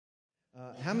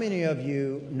How many of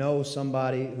you know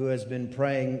somebody who has been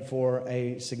praying for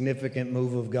a significant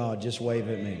move of God? Just wave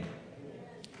at me.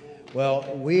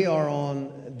 Well, we are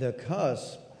on the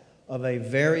cusp of a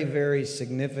very, very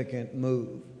significant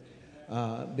move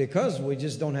because we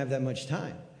just don't have that much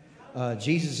time.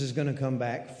 Jesus is going to come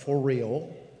back for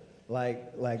real,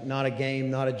 like not a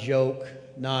game, not a joke,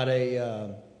 not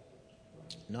a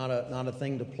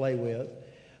thing to play with.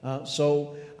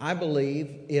 So I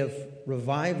believe if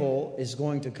revival is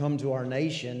going to come to our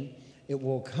nation, it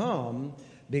will come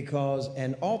because,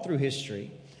 and all through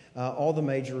history, all the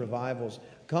major revivals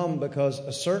come because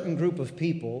a certain group of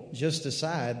people just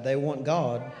decide they want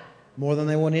God more than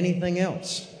they want anything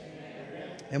else.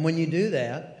 And when you do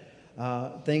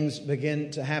that, things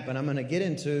begin to happen. I'm going to get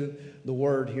into the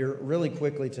Word here really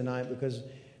quickly tonight because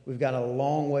we've got a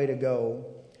long way to go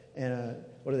and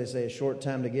what do they say, a short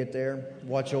time to get there?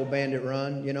 Watch old bandit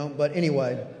run, you know. But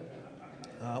anyway,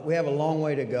 we have a long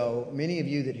way to go. Many of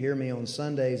you that hear me on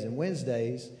Sundays and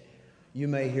Wednesdays, you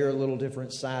may hear a little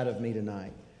different side of me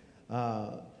tonight.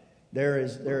 There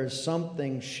is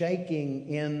something shaking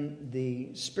in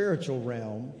the spiritual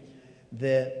realm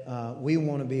that we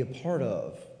want to be a part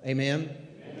of. Amen?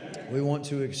 Amen. We want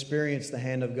to experience the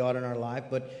hand of God in our life.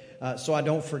 But so I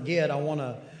don't forget, I want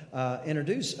to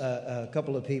introduce a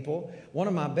couple of people. One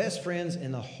of my best friends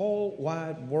in the whole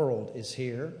wide world is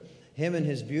here. Him and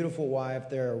his beautiful wife,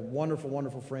 they're wonderful,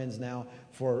 wonderful friends now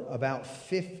for about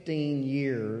 15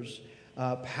 years.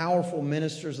 Powerful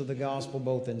ministers of the gospel,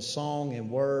 both in song and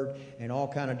word and all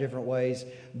kind of different ways.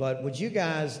 But would you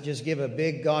guys just give a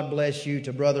big God bless you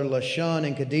to Brother LaShawn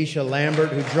and Kadisha Lambert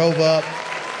who drove up.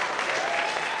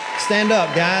 Stand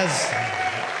up, guys.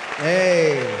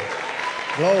 Hey,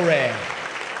 glory.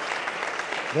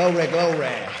 Glory,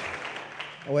 glory.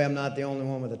 Oh, I'm not the only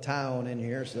one with a tie on in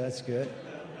here, so that's good.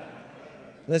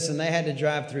 Listen, they had to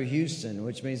drive through Houston,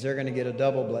 which means they're going to get a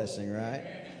double blessing, right?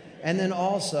 And then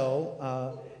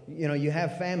also, you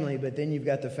have family, but then you've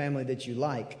got the family that you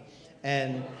like.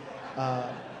 And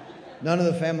none of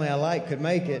the family I like could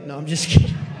make it. No, I'm just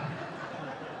kidding.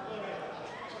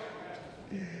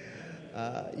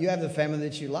 You have the family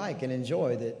that you like and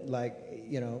enjoy that,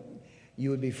 you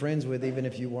would be friends with even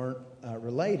if you weren't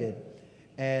related.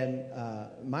 And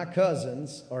my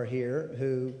cousins are here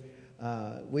who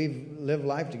we've lived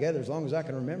life together as long as I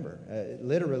can remember.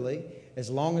 Literally, as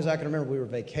long as I can remember, we were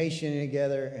vacationing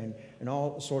together and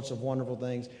all sorts of wonderful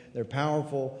things. They're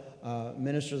powerful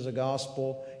ministers of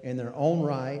gospel in their own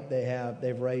right.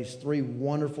 They've raised 3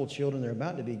 wonderful children. They're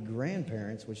about to be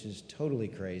grandparents, which is totally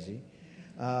crazy.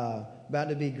 About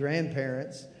to be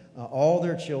grandparents. All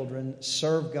their children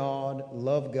serve God,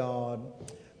 love God.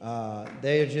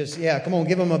 They're just, come on,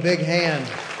 give them a big hand.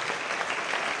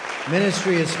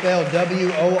 Ministry is spelled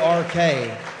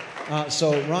W-O-R-K.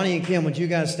 So Ronnie and Kim, would you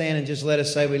guys stand and just let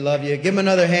us say we love you? Give them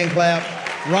another hand clap.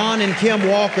 Ron and Kim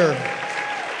Walker,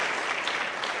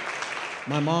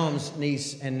 my mom's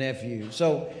niece and nephew.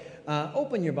 So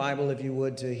open your Bible, if you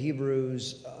would, to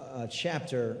Hebrews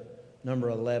chapter number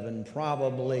 11,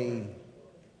 probably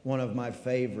one of my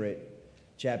favorite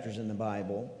chapters in the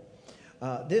Bible.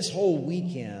 This whole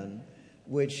weekend,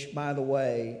 which, by the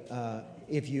way,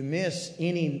 if you miss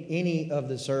any of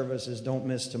the services, don't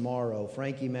miss tomorrow.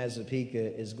 Frankie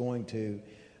Mazapika is going to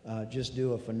just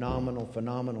do a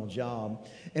phenomenal job.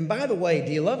 And by the way,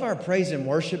 do you love our praise and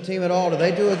worship team at all? Do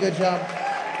they do a good job?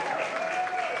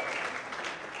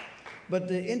 But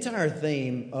the entire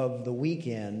theme of the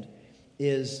weekend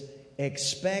is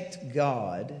expect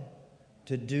God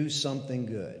to do something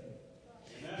good.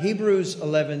 Hebrews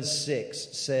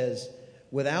 11:6 says,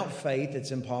 without faith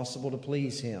it's impossible to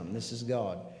please Him. This is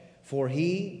God. For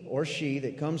he or she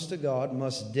that comes to God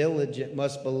must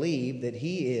believe that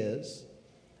He is,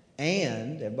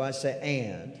 and, everybody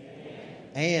say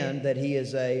and that He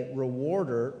is a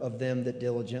rewarder of them that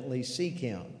diligently seek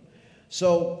Him.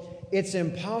 So it's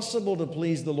impossible to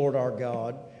please the Lord our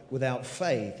God without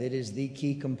faith. It is the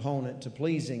key component to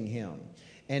pleasing Him.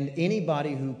 And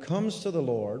anybody who comes to the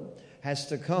Lord has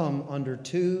to come under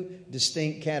 2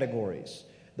 distinct categories.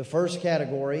 The first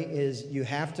category is you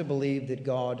have to believe that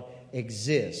God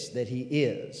exists, that He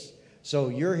is. So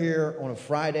you're here on a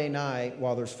Friday night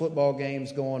while there's football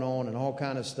games going on and all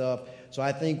kind of stuff. So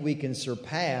I think we can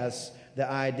surpass the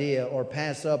idea or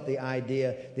pass up the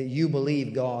idea that you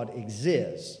believe God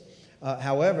exists.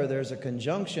 However, there's a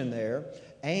conjunction there,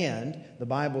 and the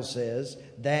Bible says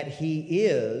that He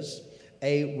is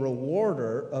a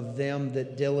rewarder of them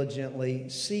that diligently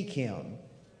seek Him.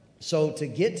 So to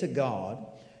get to God,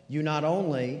 you not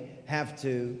only have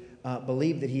to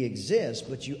believe that He exists,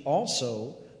 but you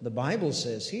also, the Bible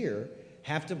says here,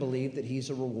 have to believe that He's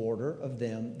a rewarder of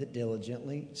them that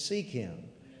diligently seek Him.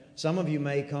 Some of you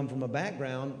may come from a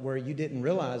background where you didn't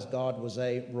realize God was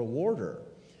a rewarder.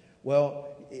 Well,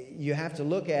 you have to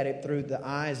look at it through the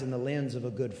eyes and the lens of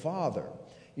a good father.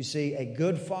 You see, a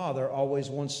good father always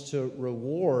wants to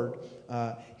reward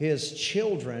his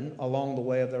children along the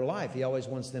way of their life. He always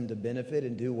wants them to benefit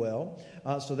and do well.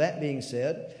 So that being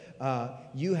said,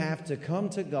 you have to come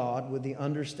to God with the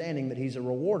understanding that He's a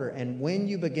rewarder. And when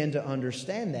you begin to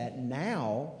understand that,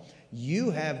 now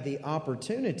you have the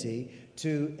opportunity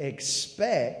to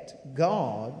expect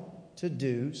God to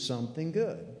do something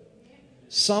good.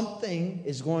 Something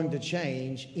is going to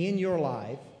change in your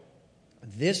life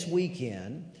this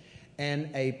weekend, and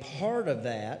a part of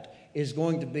that is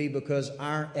going to be because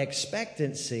our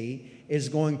expectancy is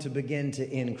going to begin to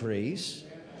increase.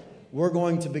 We're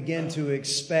going to begin to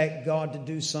expect God to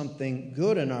do something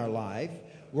good in our life.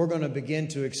 We're going to begin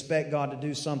to expect God to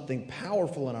do something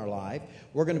powerful in our life.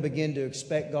 We're going to begin to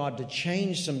expect God to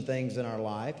change some things in our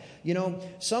life. You know,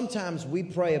 sometimes we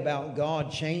pray about God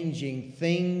changing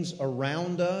things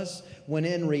around us, when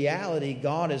in reality,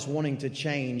 God is wanting to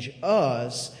change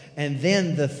us, and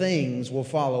then the things will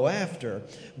follow after.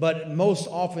 But most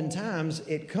oftentimes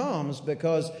it comes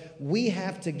because we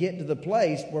have to get to the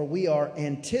place where we are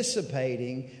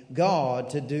anticipating God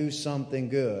to do something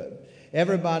good.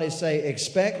 Everybody say,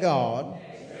 expect God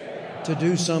to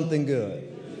do something good.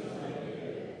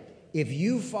 If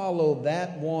you follow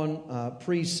that one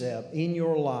precept in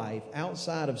your life,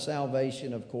 outside of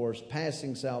salvation, of course,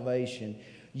 passing salvation,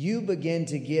 you begin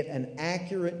to get an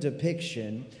accurate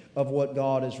depiction of what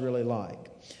God is really like.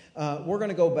 We're going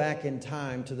to go back in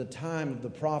time to the time of the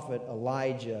prophet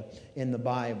Elijah in the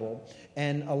Bible.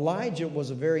 And Elijah was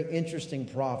a very interesting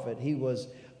prophet. He was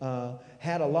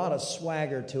had a lot of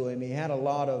swagger to him. He had a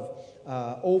lot of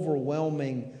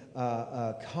overwhelming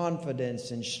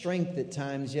confidence and strength at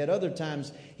times, yet other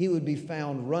times he would be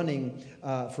found running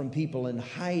from people and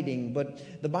hiding.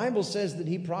 But the Bible says that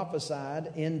he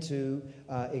prophesied into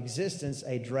existence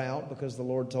a drought because the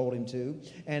Lord told him to,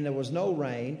 and there was no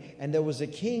rain, and there was a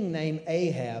king named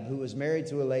Ahab who was married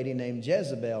to a lady named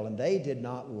Jezebel, and they did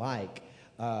not like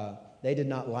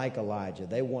Elijah.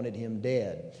 They wanted him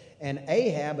dead. And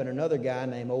Ahab and another guy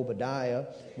named Obadiah,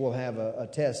 will have a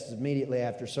test immediately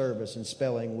after service, and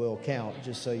spelling will count,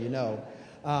 just so you know.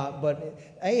 But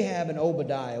Ahab and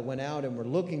Obadiah went out and were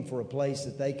looking for a place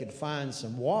that they could find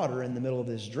some water in the middle of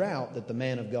this drought that the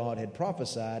man of God had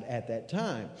prophesied at that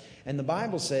time. And the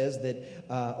Bible says that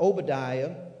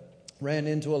Obadiah ran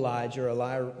into Elijah, or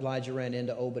Elijah ran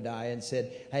into Obadiah and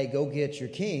said, hey, go get your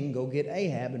king, go get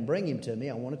Ahab and bring him to me.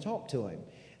 I want to talk to him.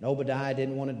 And Obadiah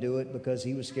didn't want to do it because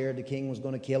he was scared the king was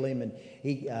going to kill him, and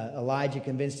Elijah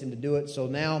convinced him to do it. So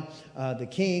now the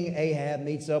king, Ahab,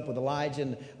 meets up with Elijah,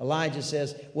 and Elijah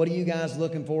says, what are you guys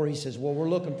looking for? He says, well, we're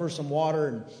looking for some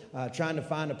water and trying to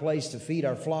find a place to feed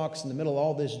our flocks in the middle of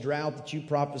all this drought that you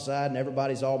prophesied, and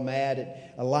everybody's all mad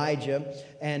at Elijah.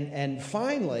 And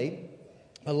finally,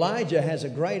 Elijah has a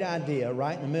great idea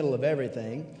right in the middle of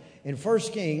everything. In 1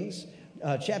 Kings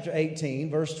chapter 18,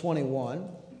 verse 21,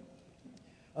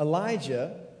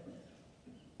 Elijah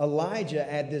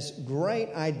had this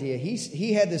great idea.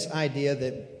 He had this idea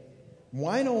that,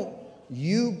 why don't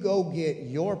you go get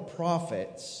your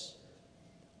prophets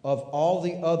of all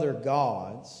the other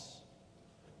gods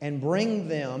and bring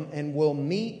them, and we'll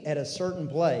meet at a certain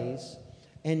place,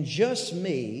 and just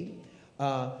me,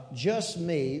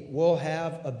 we'll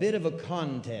have a bit of a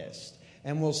contest,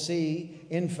 and we'll see,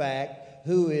 in fact,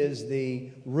 who is the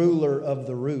ruler of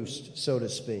the roost, so to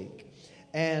speak.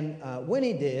 And when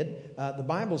he did, the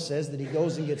Bible says that he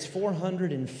goes and gets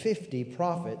 450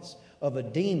 prophets of a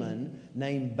demon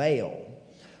named Baal.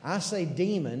 I say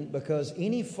demon because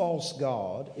any false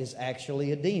god is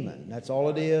actually a demon. That's all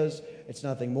it is. It's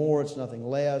nothing more. It's nothing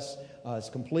less. It's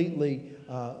completely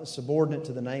subordinate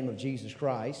to the name of Jesus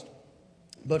Christ.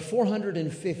 But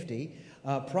 450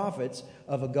 prophets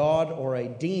of a god or a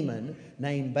demon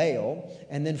named Baal,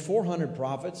 and then 400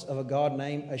 prophets of a god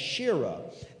named Asherah.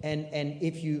 And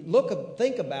if you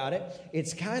think about it,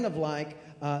 it's kind of like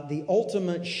the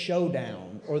ultimate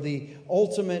showdown or the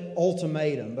ultimate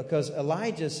ultimatum, because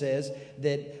Elijah says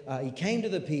that he came to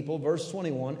the people, verse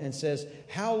 21, and says,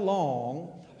 how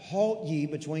long halt ye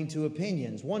between two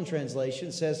opinions? One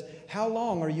translation says, how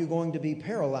long are you going to be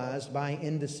paralyzed by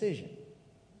indecision?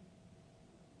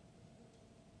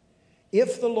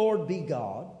 If the Lord be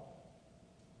God,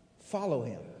 follow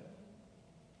him.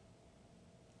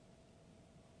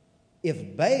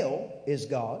 If Baal is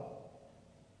God,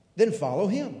 then follow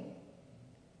him.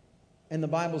 And the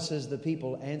Bible says the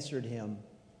people answered him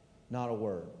not a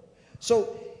word.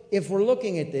 So if we're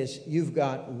looking at this, you've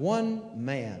got one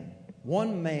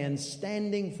man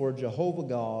standing for Jehovah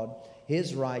God,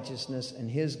 His righteousness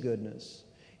and His goodness,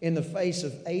 in the face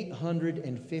of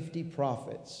 850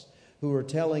 prophets who are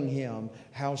telling him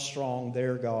how strong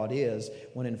their God is,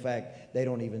 when in fact they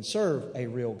don't even serve a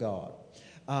real God.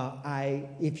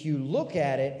 If you look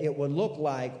at it, it would look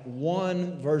like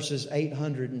 1 versus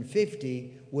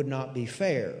 850 would not be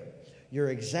fair. You're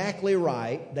exactly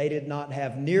right. They did not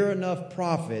have near enough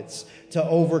prophets to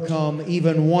overcome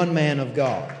even one man of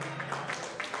God.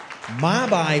 My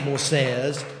Bible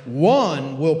says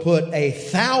 1 will put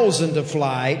 1,000 to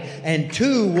flight and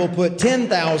 2 will put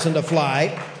 10,000 to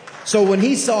flight. So when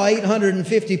he saw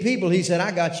 850 people, he said, I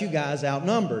got you guys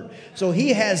outnumbered. So he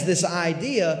has this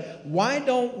idea, why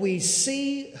don't we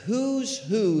see who's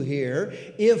who here?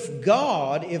 If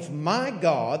my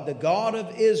God, the God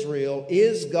of Israel,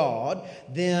 is God,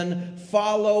 then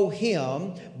follow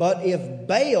Him. But if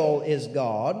Baal is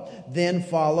God, then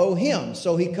follow him.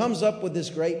 So he comes up with this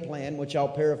great plan, which I'll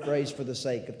paraphrase for the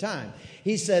sake of time.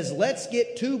 He says, let's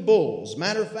get 2 bulls.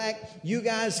 Matter of fact, you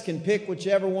guys can pick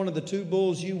whichever one of the 2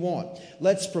 bulls you want.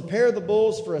 Let's prepare the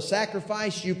bulls for a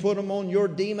sacrifice. You put them on your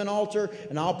demon altar,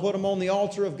 and I'll put them on the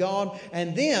altar of God.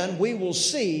 And then we will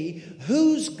see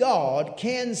whose God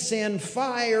can send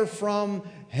fire from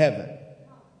heaven.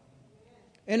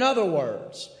 In other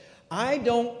words, I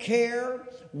don't care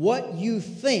what you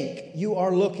think you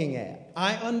are looking at.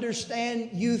 I understand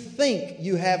you think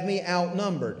you have me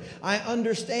outnumbered. I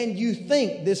understand you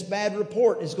think this bad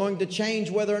report is going to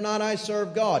change whether or not I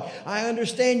serve God. I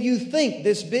understand you think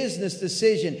this business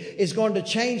decision is going to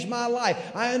change my life.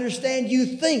 I understand you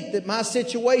think that my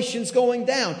situation's going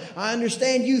down. I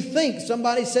understand you think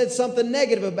somebody said something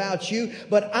negative about you,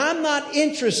 but I'm not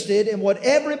interested in what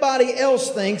everybody else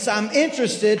thinks. I'm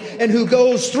interested in who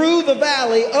goes through the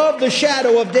valley of the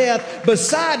shadow of death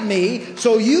beside me,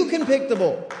 so you can pick the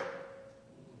bull.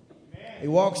 He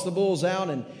walks the bulls out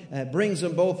and brings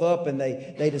them both up, and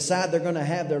they decide they're going to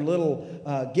have their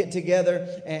little get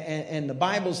together. And the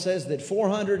Bible says that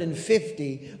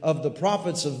 450 of the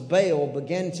prophets of Baal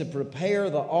began to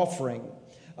prepare the offering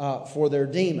for their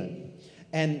demon.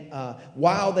 And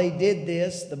while they did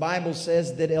this, the Bible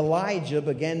says that Elijah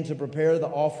began to prepare the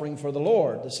offering for the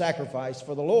Lord, the sacrifice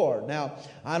for the Lord. Now,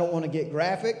 I don't want to get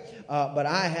graphic, but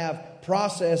I have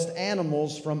processed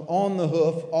animals from on the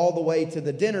hoof all the way to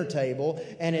the dinner table,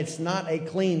 and it's not a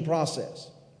clean process.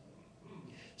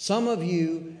 Some of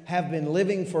you have been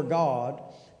living for God,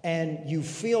 and you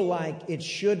feel like it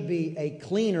should be a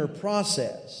cleaner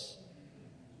process.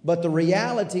 But the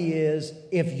reality is,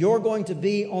 if you're going to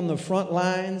be on the front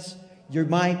lines, you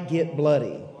might get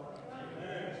bloody.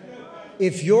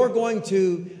 If you're going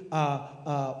to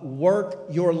work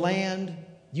your land,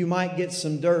 you might get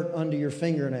some dirt under your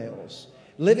fingernails.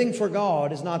 Living for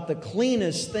God is not the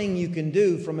cleanest thing you can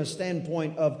do from a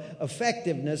standpoint of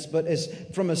effectiveness, but as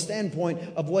from a standpoint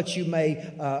of what you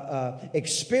may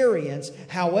experience.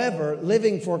 However,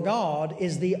 living for God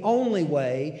is the only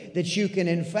way that you can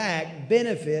in fact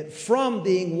benefit from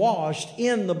being washed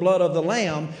in the blood of the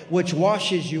Lamb, which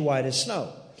washes you white as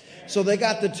snow. So they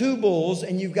got the 2 bulls,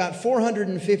 and you've got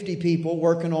 450 people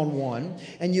working on one,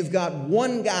 and you've got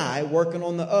one guy working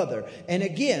on the other. And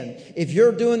again, if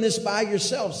you're doing this by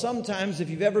yourself, sometimes if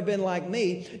you've ever been like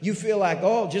me, you feel like,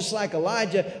 oh, just like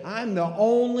Elijah, I'm the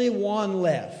only one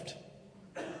left.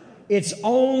 It's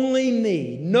only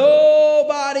me.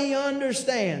 Nobody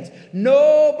understands.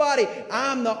 Nobody.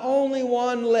 I'm the only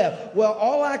one left. Well,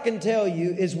 all I can tell you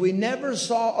is we never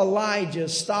saw Elijah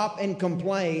stop and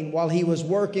complain while he was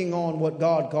working on what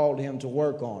God called him to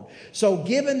work on. So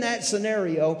given that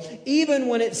scenario, even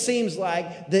when it seems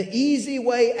like the easy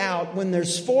way out, when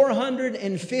there's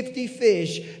 450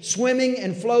 fish swimming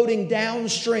and floating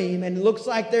downstream, and it looks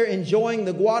like they're enjoying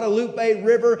the Guadalupe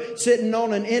River, sitting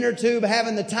on an inner tube,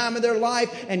 having the time of their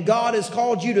life, and God has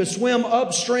called you to swim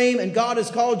upstream, and God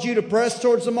has called you to press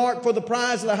towards the mark for the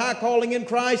prize of the high calling in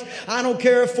Christ. I don't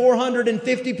care if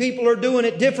 450 people are doing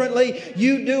it differently.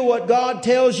 You do what God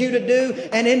tells you to do,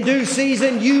 and in due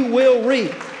season you will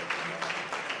reap.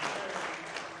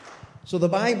 So the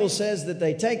Bible says that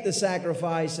they take the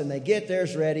sacrifice and they get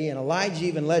theirs ready, and Elijah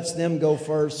even lets them go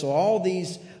first. So all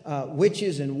these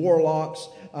witches and warlocks,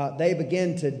 they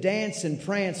begin to dance and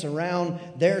prance around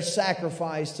their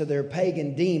sacrifice to their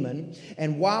pagan demon.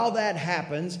 And while that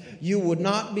happens, you would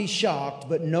not be shocked,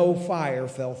 but no fire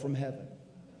fell from heaven.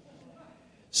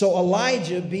 So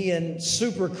Elijah, being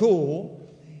super cool,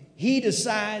 he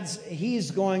decides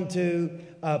he's going to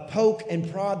poke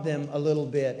and prod them a little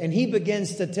bit. And he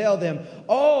begins to tell them,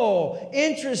 oh,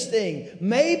 interesting.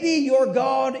 Maybe your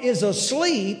God is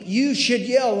asleep. You should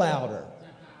yell louder.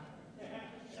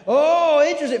 Oh,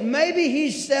 interesting. Maybe he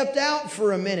stepped out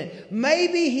for a minute.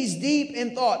 Maybe he's deep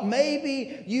in thought.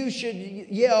 Maybe you should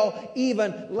yell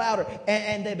even louder.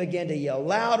 And they began to yell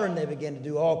louder, and they began to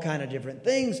do all kind of different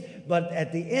things. But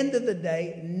at the end of the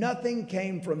day, nothing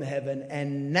came from heaven.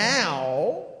 And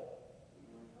now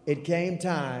it came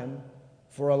time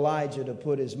for Elijah to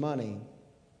put his money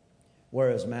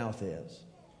where his mouth is.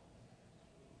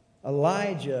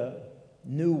 Elijah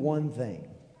knew one thing.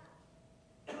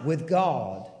 With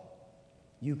God,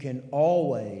 you can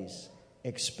always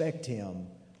expect Him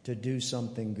to do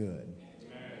something good.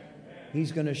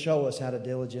 He's going to show us how to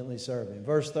diligently serve Him.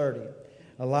 Verse 30,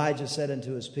 Elijah said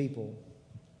unto his people,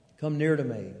 come near to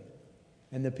me.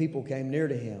 And the people came near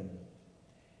to him.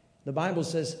 The Bible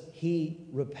says he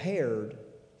repaired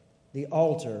the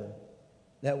altar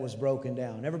that was broken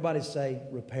down. Everybody say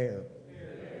repair.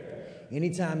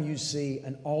 Anytime you see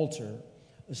an altar,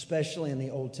 especially in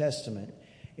the Old Testament,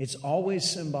 it's always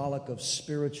symbolic of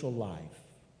spiritual life.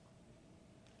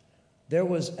 There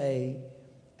was a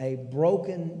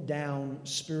broken down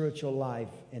spiritual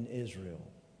life in Israel.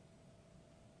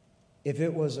 If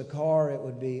it was a car, it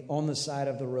would be on the side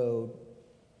of the road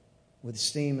with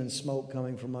steam and smoke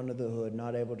coming from under the hood,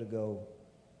 not able to go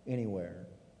anywhere.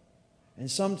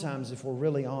 And sometimes, if we're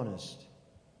really honest,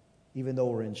 even though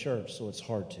we're in church, so it's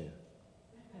hard to.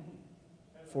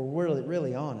 If we're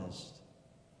really honest,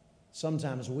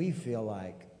 sometimes we feel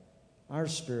like our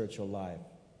spiritual life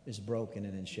is broken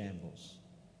and in shambles.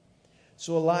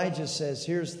 So Elijah says,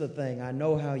 here's the thing. I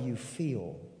know how you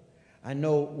feel. I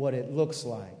know what it looks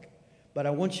like. But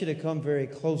I want you to come very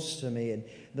close to me. And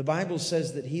the Bible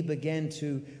says that he began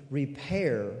to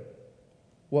repair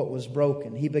what was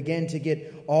broken. He began to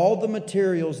get all the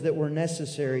materials that were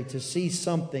necessary to see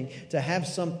something, to have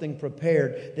something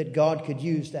prepared that God could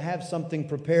use, to have something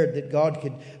prepared that God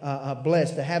could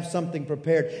bless, to have something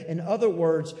prepared. In other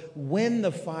words, when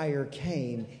the fire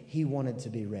came, he wanted to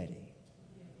be ready.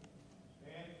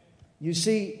 You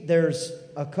see, there's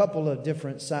a couple of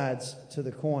different sides to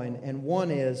the coin. And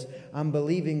one is, I'm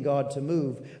believing God to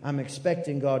move. I'm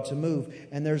expecting God to move.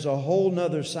 And there's a whole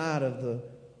nother side of the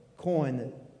coin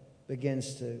that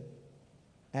begins to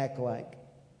act like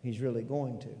he's really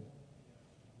going to.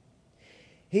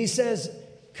 He says,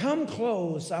 come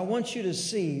close. I want you to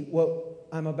see what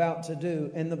I'm about to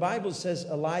do. And the Bible says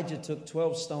Elijah took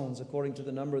 12 stones according to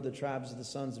the number of the tribes of the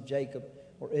sons of Jacob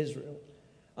or Israel,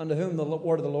 unto whom the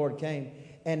word of the Lord came.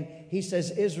 And he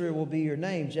says, Israel will be your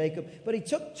name, Jacob. But he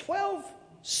took 12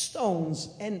 stones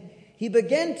and he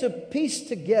began to piece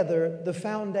together the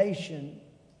foundation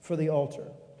for the altar.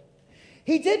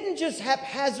 He didn't just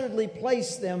haphazardly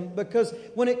place them, because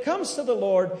when it comes to the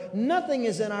Lord, nothing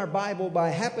is in our Bible by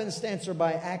happenstance or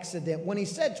by accident. When he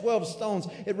said 12 stones,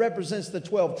 it represents the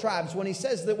 12 tribes. When he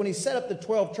says that when he set up the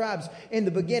 12 tribes in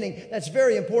the beginning, that's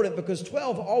very important, because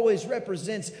 12 always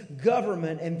represents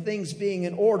government and things being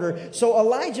in order. So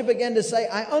Elijah began to say,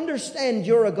 I understand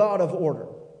you're a God of order.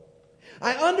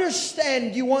 I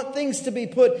understand you want things to be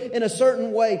put in a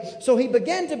certain way. So he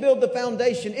began to build the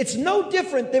foundation. It's no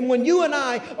different than when you and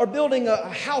I are building a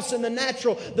house in the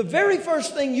natural. The very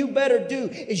first thing you better do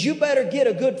is you better get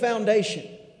a good foundation.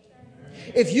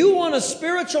 If you want a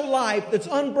spiritual life that's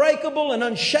unbreakable and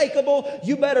unshakable,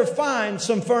 you better find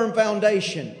some firm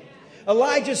foundation.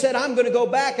 Elijah said, I'm going to go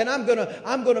back and I'm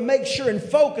going to make sure and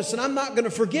focus, and I'm not going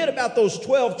to forget about those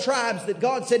 12 tribes that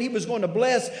God said he was going to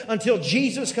bless until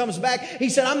Jesus comes back. He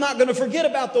said, I'm not going to forget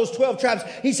about those 12 tribes.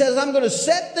 He says, I'm going to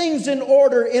set things in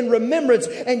order in remembrance.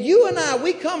 And you and I,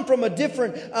 we come from a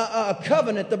different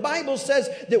covenant. The Bible says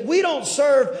that we don't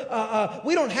serve,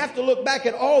 we don't have to look back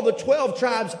at all the 12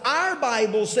 tribes. Our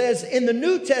Bible says in the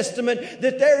New Testament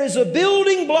that there is a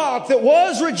building block that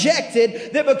was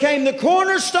rejected that became the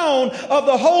cornerstone of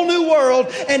the whole new world.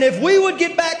 And if we would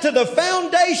get back to the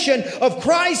foundation of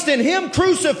Christ and him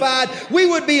crucified, we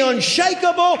would be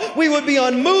unshakable, we would be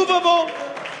unmovable.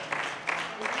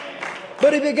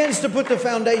 But he begins to put the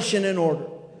foundation in order.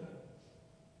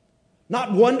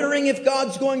 Not wondering if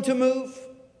God's going to move,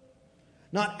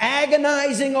 not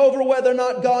agonizing over whether or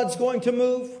not God's going to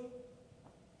move,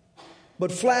 but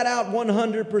flat out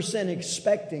 100%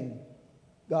 expecting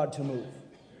God to move.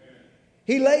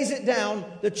 He lays it down,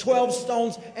 the 12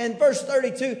 stones. And verse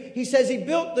 32, he says he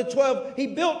built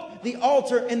the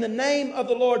altar in the name of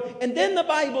the Lord. And then the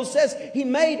Bible says he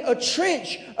made a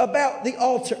trench about the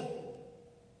altar.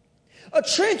 A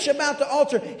trench about the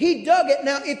altar. He dug it.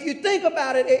 Now, if you think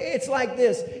about it, it's like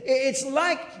this. It's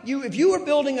like if you were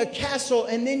building a castle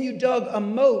and then you dug a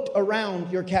moat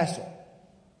around your castle.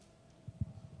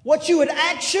 What you would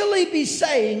actually be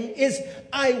saying is,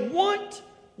 I want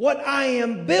what I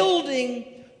am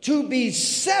building to be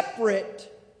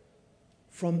separate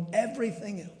from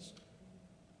everything else.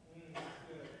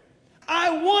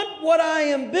 I want what I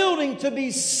am building to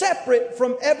be separate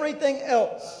from everything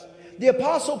else. The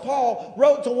Apostle Paul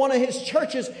wrote to one of his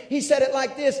churches. He said it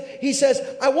like this. He says,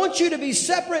 I want you to be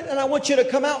separate and I want you to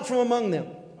come out from among them.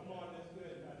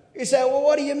 He said, well,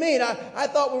 what do you mean? I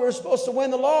thought we were supposed to win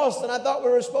the lost, and I thought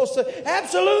we were supposed to.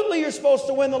 Absolutely, you're supposed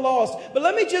to win the lost. But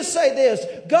let me just say this.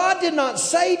 God did not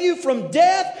save you from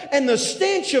death and the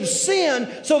stench of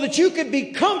sin so that you could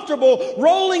be comfortable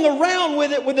rolling around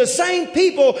with it with the same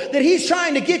people that He's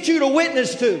trying to get you to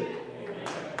witness to.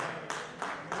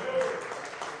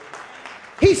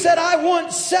 He said, I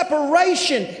want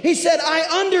separation. He said,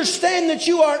 I understand that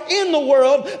you are in the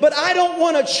world, but I don't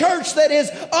want a church that is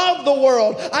of the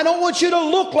world. I don't want you to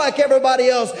look like everybody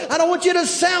else. I don't want you to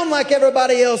sound like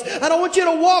everybody else. I don't want you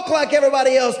to walk like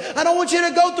everybody else. I don't want you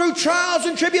to go through trials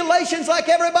and tribulations like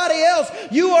everybody else.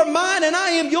 You are mine and I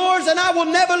am yours, and I will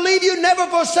never leave you, never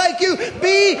forsake you.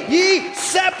 Be ye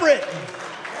separate.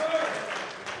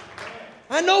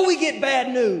 I know we get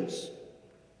bad news.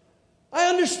 I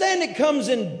understand it comes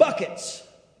in buckets.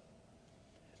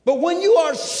 But when you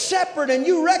are separate and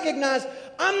you recognize,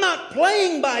 I'm not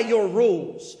playing by your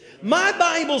rules. My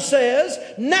Bible says,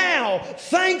 now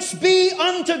thanks be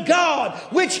unto God,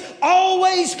 which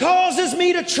always causes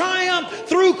me to triumph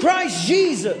through Christ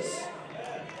Jesus.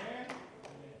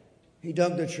 He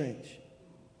dug the trench.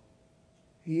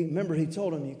 Remember, he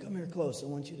told him, you come here close, I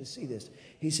want you to see this.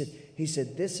 He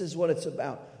said, this is what it's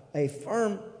about. A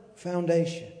firm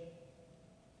foundation.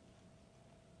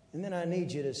 And then I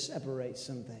need you to separate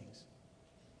some things.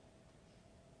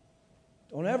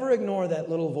 Don't ever ignore that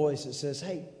little voice that says,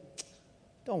 hey,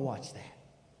 don't watch that.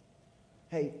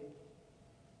 Hey,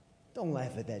 don't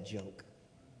laugh at that joke.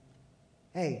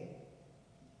 Hey,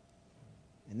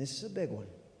 and this is a big one.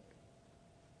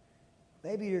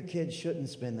 Maybe your kids shouldn't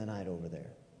spend the night over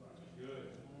there.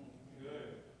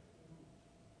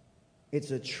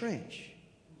 It's a trench.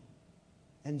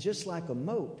 And just like a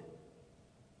moat,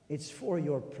 it's for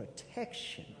your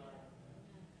protection.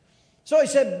 So he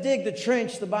said, dig the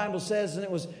trench, the Bible says, and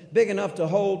it was big enough to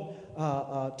hold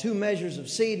 2 measures of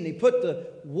seed. And he put the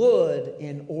wood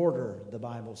in order, the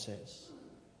Bible says.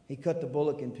 He cut the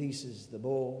bullock in pieces, the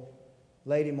bull,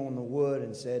 laid him on the wood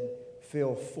and said,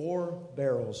 fill 4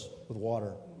 barrels with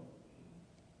water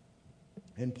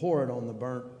and pour it on the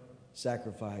burnt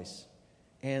sacrifice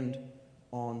and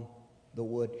on the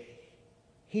wood.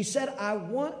 He said, I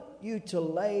want you to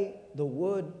lay the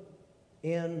wood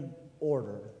in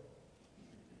order.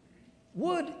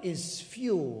 Wood is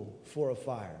fuel for a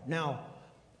fire. Now,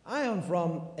 I am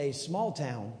from a small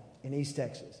town in East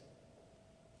Texas.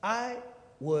 I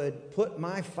would put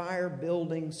my fire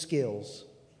building skills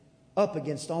up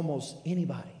against almost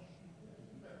anybody.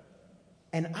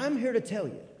 And I'm here to tell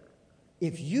you,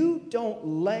 if you don't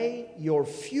lay your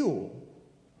fuel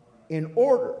in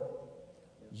order,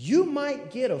 you might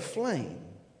get a flame.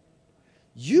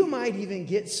 You might even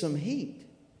get some heat,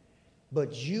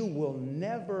 but you will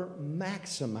never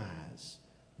maximize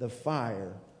the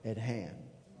fire at hand.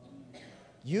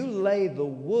 You lay the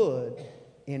wood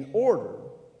in order,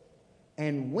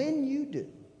 and when you do,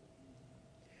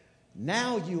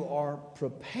 now you are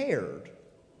prepared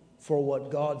for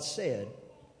what God said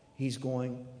He's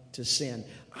going to send.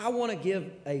 I want to give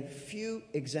a few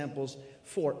examples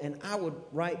and I would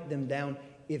write them down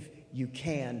if you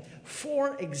can.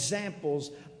 4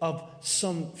 examples of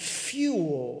some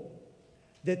fuel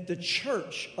that the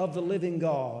church of the living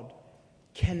God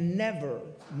can never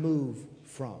move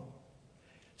from.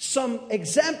 Some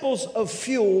examples of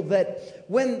fuel that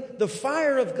when the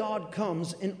fire of God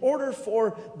comes, in order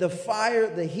for the fire,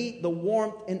 the heat, the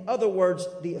warmth, in other words,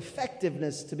 the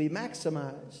effectiveness to be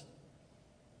maximized,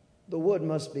 the wood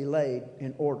must be laid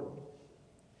in order.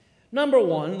 Number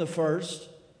 1, the first,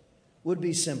 would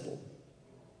be simple.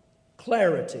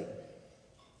 Clarity.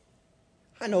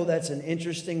 I know that's an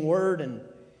interesting word, and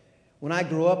when I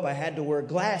grew up, I had to wear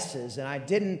glasses, and I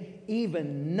didn't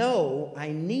even know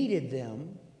I needed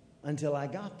them until I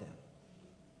got them.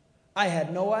 I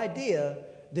had no idea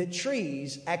that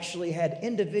trees actually had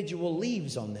individual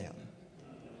leaves on them.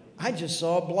 I just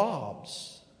saw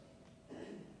blobs.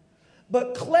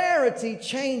 But clarity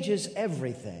changes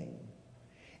everything.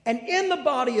 And in the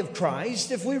body of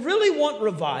Christ, if we really want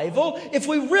revival, if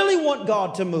we really want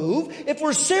God to move, if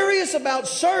we're serious about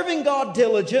serving God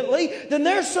diligently, then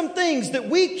there's some things that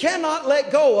we cannot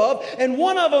let go of. And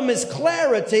one of them is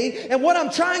clarity. And what I'm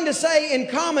trying to say in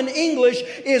common English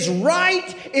is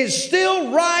right is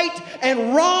still right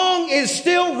and wrong is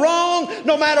still wrong.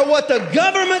 No matter what the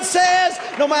government says,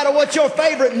 no matter what your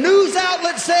favorite news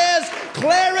outlet says,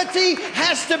 clarity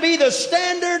has to be the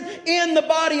standard in the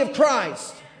body of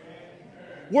Christ.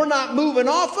 We're not moving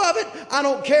off of it. I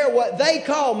don't care what they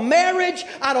call marriage.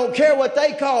 I don't care what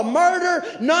they call murder.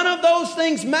 None of those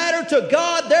things matter to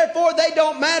God. Therefore, they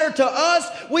don't matter to us.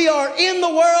 We are in the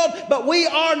world, but we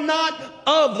are not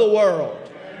of the world.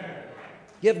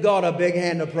 Give God a big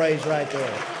hand of praise right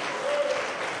there.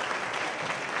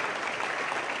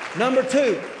 Number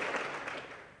 2.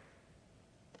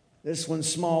 This one's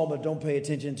small, but don't pay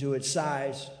attention to its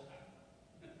size.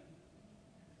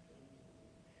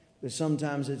 Because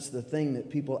sometimes it's the thing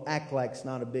that people act like it's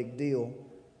not a big deal.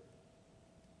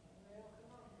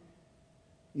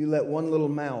 You let one little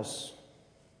mouse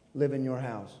live in your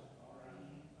house.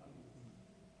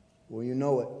 Well, you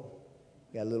know it.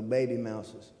 You got little baby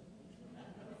mouses.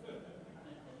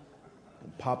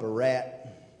 And Papa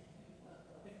Rat.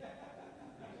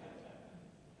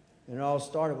 And it all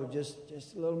started with just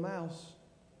a little mouse.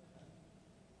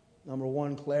 Number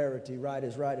 1, clarity. Right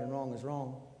is right and wrong is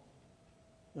wrong.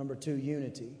 Number 2,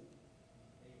 unity.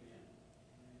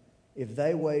 If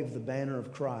they wave the banner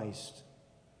of Christ,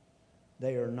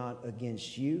 they are not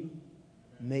against you,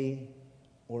 me,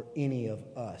 or any of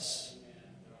us.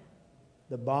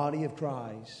 The body of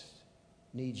Christ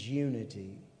needs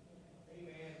unity.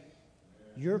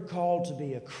 You're called to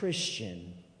be a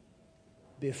Christian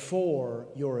before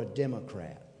you're a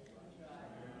Democrat.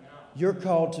 You're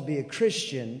called to be a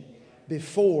Christian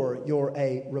before you're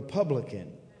a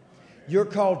Republican. You're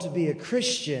called to be a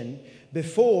Christian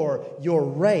before your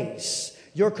race.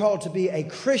 You're called to be a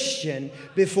Christian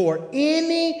before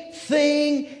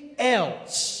anything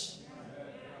else.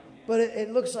 But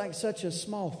it looks like such a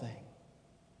small thing.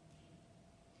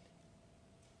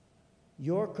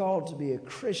 You're called to be a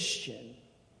Christian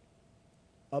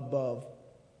above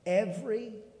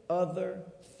every other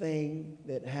thing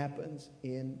that happens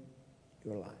in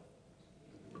your life.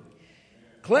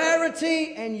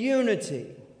 Clarity and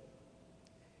unity.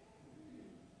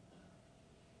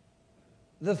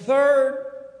 The third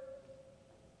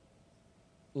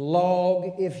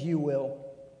log, if you will,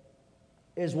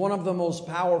 is one of the most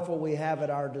powerful we have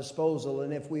at our disposal.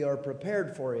 And if we are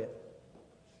prepared for it,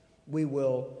 we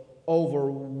will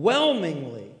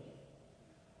overwhelmingly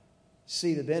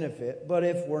see the benefit. But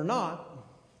if we're not,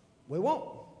 we won't.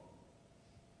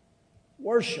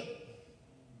 Worship.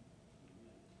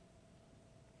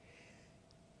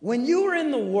 When you were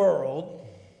in the world,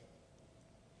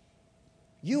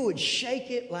 you would shake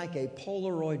it like a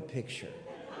Polaroid picture.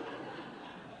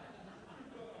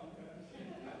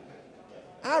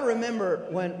 I remember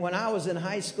when I was in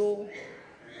high school,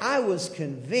 I was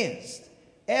convinced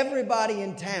everybody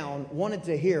in town wanted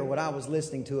to hear what I was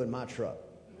listening to in my truck.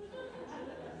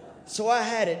 So I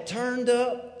had it turned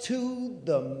up to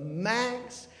the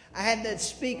max. I had that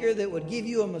speaker that would give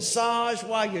you a massage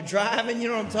while you're driving. You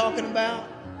know what I'm talking about?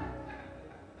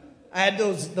 I had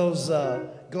those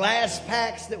glass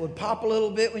packs that would pop a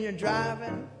little bit when you're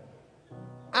driving.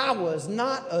 I was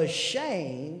not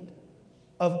ashamed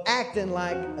of acting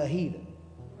like a heathen.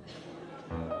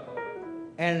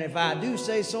 And if I do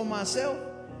say so myself,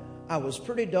 I was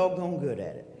pretty doggone good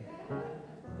at it.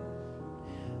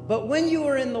 But when you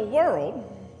were in the world,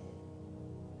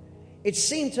 it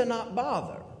seemed to not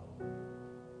bother.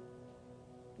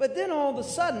 But then all of a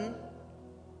sudden,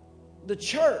 the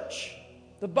church,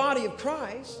 the body of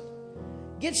Christ,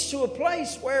 gets to a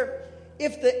place where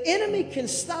if the enemy can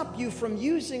stop you from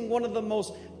using one of the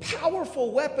most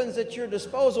powerful weapons at your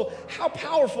disposal, how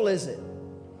powerful is it?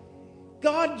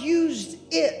 God used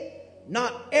it.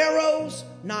 Not arrows,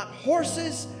 not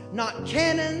horses, not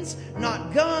cannons,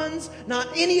 not guns, not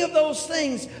any of those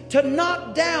things to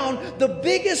knock down the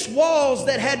biggest walls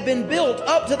that had been built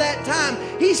up to that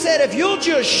time. He said, if you'll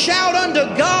just shout unto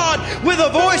God with a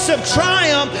voice of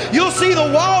triumph, you'll see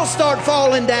the walls start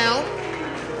falling down.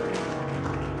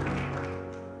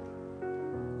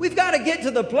 We've got to get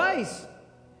to the place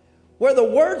where the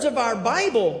words of our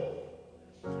Bible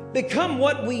become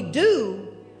what we do,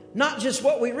 not just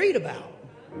what we read about.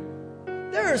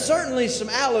 There are certainly some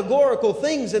allegorical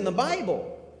things in the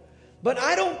Bible, but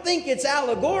I don't think it's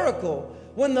allegorical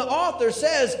when the author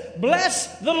says,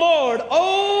 bless the Lord,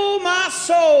 O my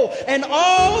soul, and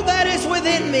all that is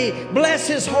within me, bless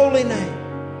His holy name.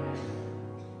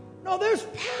 No, there's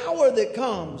power that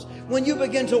comes when you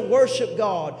begin to worship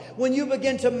God, when you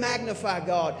begin to magnify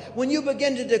God, when you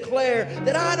begin to declare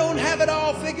that I don't have it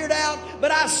all figured out,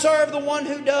 but I serve the one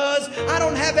who does. I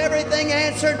don't have everything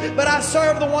answered, but I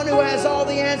serve the one who has all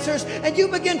the answers. And you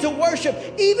begin to worship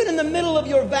even in the middle of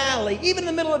your valley, even in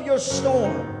the middle of your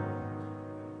storm.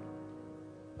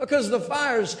 Because the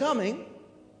fire is coming.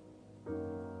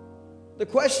 The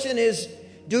question is,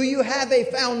 do you have a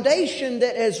foundation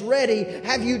that is ready?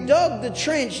 Have you dug the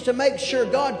trench to make sure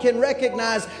God can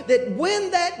recognize that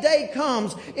when that day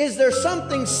comes, is there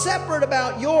something separate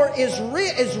about your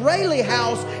Israeli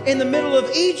house in the middle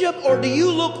of Egypt, or do you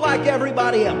look like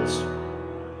everybody else?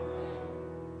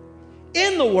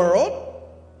 In the world,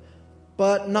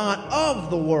 but not of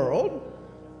the world.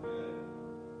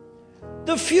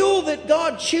 The fuel that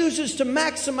God chooses to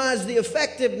maximize the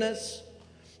effectiveness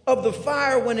of the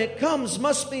fire when it comes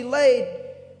must be laid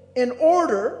in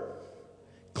order,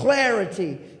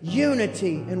 clarity,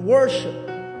 unity, and worship.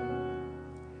 And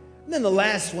then the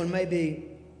last one may be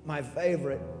my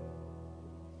favorite.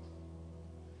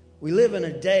 We live in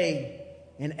a day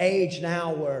and age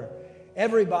now where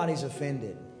everybody's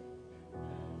offended.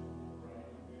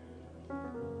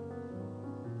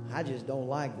 I just don't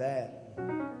like that.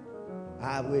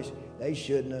 I wish they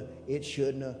shouldn't have, it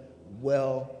shouldn't have.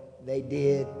 Well, they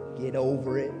did. Get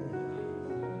over it.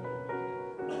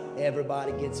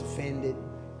 Everybody gets offended.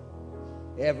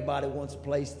 Everybody wants a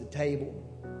place at the table.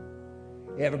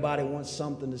 Everybody wants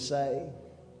something to say.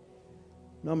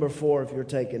 Number 4, if you're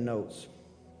taking notes.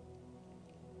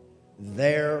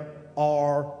 There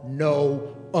are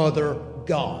no other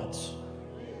gods.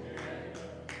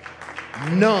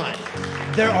 None.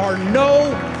 There are no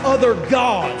other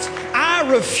gods. I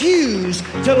refuse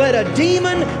to let a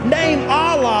demon named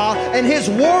Allah and his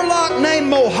warlock named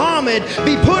Muhammad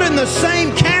be put in the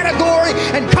same category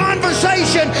and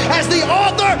conversation as the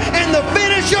author and the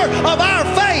finisher of our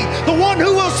faith. The one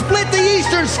who will split the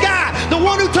eastern sky. The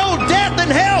one who told death and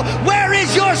hell, where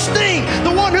is your sting?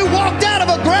 The one who walked out of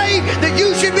a grave that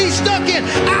you should be stuck in.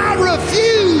 I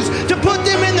refuse to put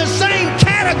them in the same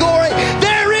category.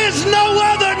 There is no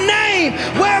other name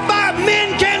whereby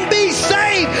men can be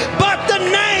saved but the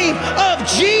name of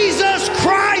Jesus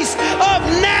Christ of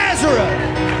Nazareth.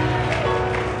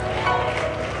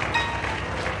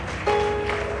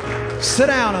 Sit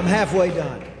down, I'm halfway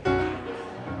done.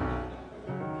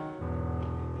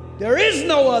 There is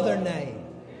no other name.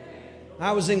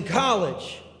 I was in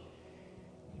college,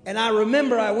 and I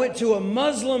remember I went to a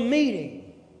Muslim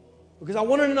meeting because I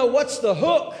wanted to know what's the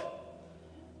hook.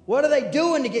 What are they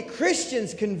doing to get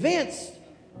Christians convinced?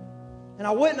 And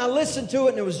I went and I listened to it,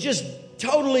 and it was just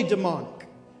totally demonic.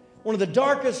 One of the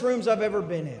darkest rooms I've ever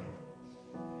been in.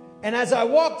 And as I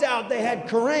walked out, they had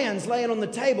Qurans laying on the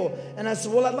table. And I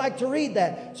said, well, I'd like to read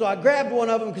that. So I grabbed one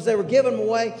of them because they were giving them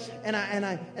away. And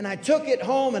I took it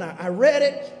home and I read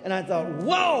it. And I thought,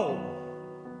 whoa.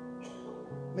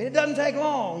 I mean, it doesn't take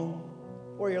long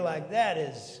where you're like, that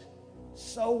is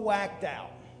so whacked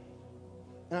out.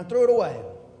 And I threw it away.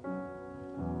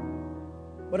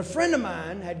 But a friend of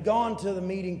mine had gone to the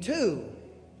meeting too.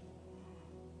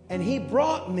 And he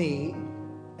brought me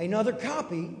another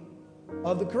copy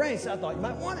of the Quran. So I thought you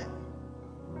might want it.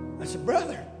 I said,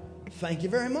 brother, thank you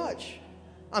very much.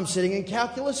 I'm sitting in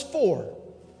Calculus 4.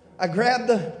 I grabbed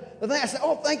the thing. I said,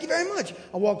 oh, thank you very much.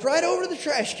 I walked right over to the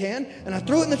trash can and I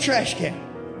threw it in the trash can.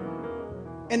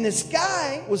 And this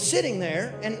guy was sitting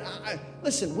there. And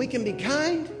listen, we can be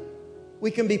kind.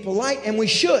 We can be polite. And we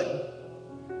should.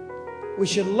 We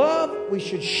should love. We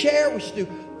should share. We should do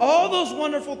all those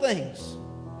wonderful things.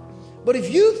 But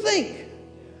if you think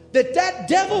that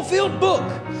devil-filled book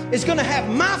is going to have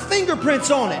my fingerprints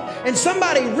on it and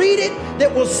somebody read it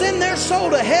that will send their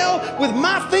soul to hell with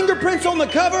my fingerprints on the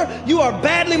cover, you are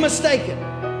badly mistaken.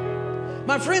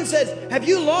 My friend says, have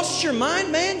you lost your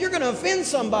mind, man? You're going to offend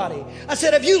somebody. I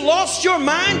said, have you lost your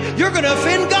mind? You're going to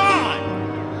offend God.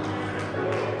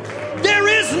 There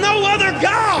is no other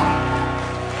God.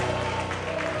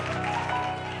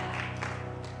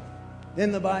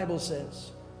 Then the Bible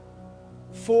says,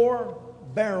 4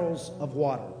 barrels of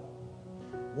water,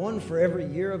 1 for every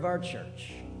year of our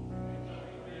church.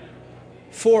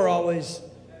 4 always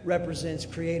represents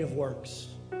creative works.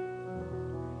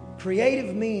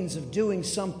 Creative means of doing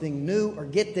something new, or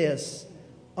get this,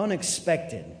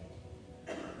 unexpected.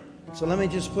 So let me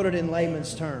just put it in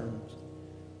layman's terms.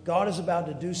 God is about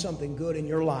to do something good in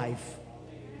your life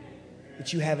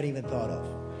that you haven't even thought of.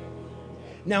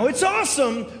 Now, it's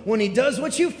awesome when He does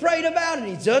what you've prayed about and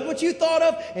He does what you thought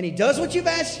of and He does what you've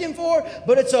asked Him for.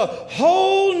 But it's a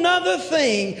whole nother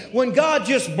thing when God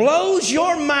just blows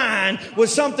your mind with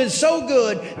something so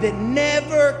good that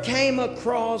never came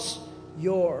across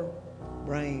your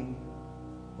brain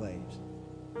waves.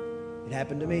 It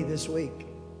happened to me this week.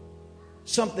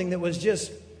 Something that was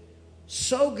just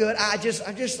so good. I just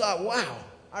thought, wow.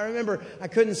 I remember I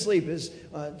couldn't sleep. It was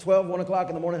 1 o'clock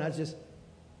in the morning. I just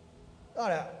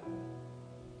thought,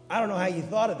 I don't know how you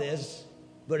thought of this,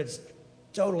 but it's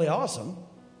totally awesome.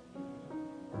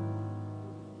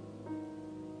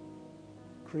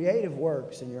 Creative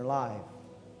works in your life.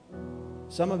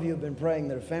 Some of you have been praying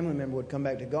that a family member would come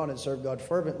back to God and serve God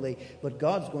fervently, but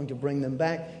God's going to bring them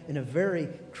back in a very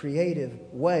creative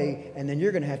way, and then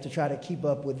you're going to have to try to keep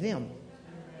up with them.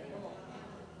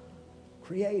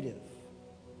 Creative.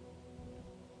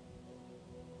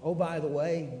 Oh, by the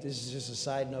way, this is just a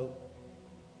side note.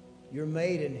 You're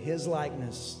made in His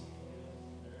likeness,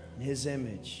 in His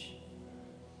image.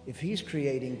 If He's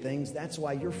creating things, that's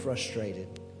why you're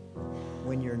frustrated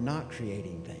when you're not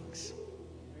creating things.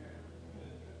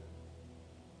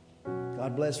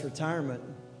 God bless retirement.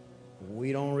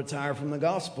 We don't retire from the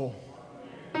gospel.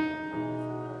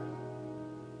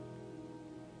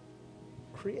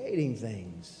 Creating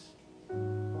things.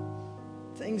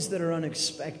 Things that are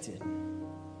unexpected.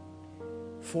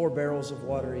 4 barrels of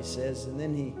water, He says. And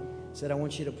then He said, I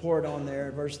want you to pour it on there.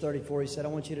 In verse 34, He said, I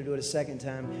want you to do it a second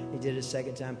time. He did it a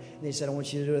second time. And He said, I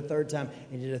want you to do it a third time.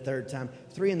 And He did it a third time.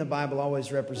 3 in the Bible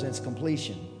always represents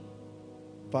completion.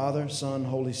 Father, Son,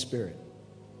 Holy Spirit.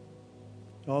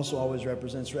 It also always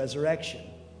represents resurrection.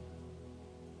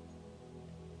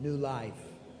 New life.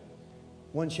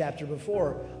 1 chapter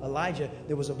before, Elijah,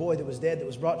 there was a boy that was dead that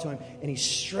was brought to him, and he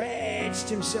stretched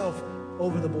himself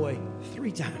over the boy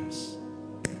 3 times.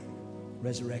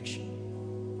 Resurrection.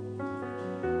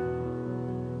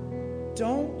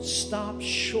 Don't stop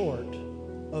short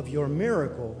of your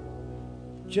miracle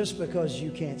just because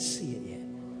you can't see it yet.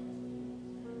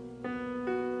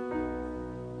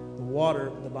 The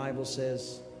water, the Bible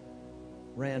says,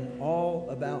 ran all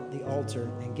about the altar,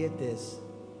 and get this,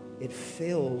 it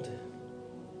filled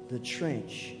the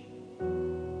trench.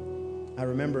 I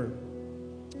remember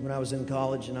when I was in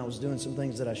college and I was doing some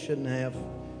things that I shouldn't have.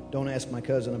 Don't ask my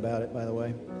cousin about it, by the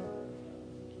way.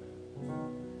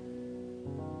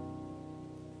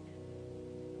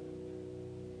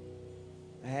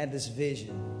 I had this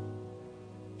vision.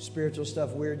 Spiritual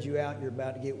stuff weirds you out, you're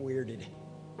about to get weirded.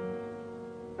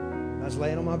 I was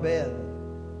laying on my bed.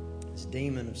 This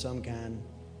demon of some kind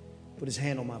put his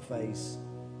hand on my face.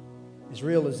 As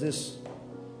real as this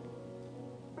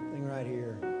thing right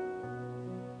here.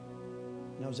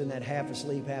 And I was in that half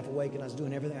asleep, half awake, and I was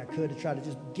doing everything I could to try to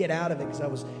just get out of it because it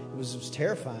was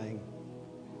terrifying.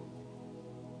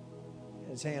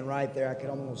 His hand right there, I could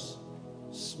almost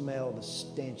smell the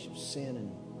stench of sin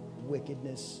and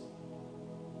wickedness.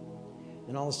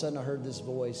 And all of a sudden I heard this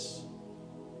voice.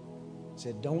 It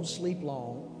said, don't sleep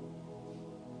long.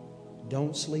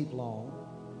 Don't sleep long.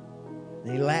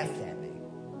 And he laughed at me.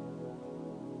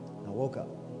 And I woke up.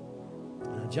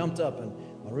 And I jumped up, and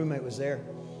my roommate was there.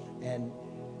 And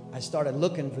I started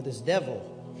looking for this devil.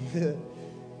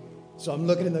 So I'm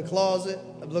looking in the closet.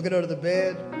 I'm looking under the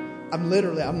bed. I'm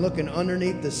looking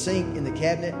underneath the sink in the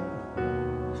cabinet.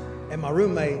 And my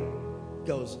roommate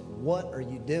goes, what are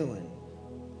you doing?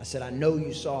 I said, I know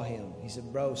you saw him. He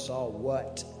said, bro, saw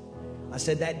what? I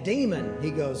said, that demon.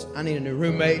 He goes, I need a new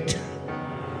roommate.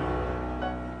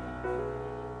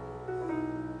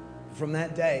 From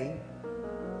that day,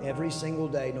 every single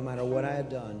day, no matter what I had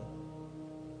done,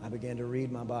 I began to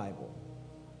read my Bible.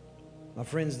 My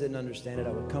friends didn't understand it.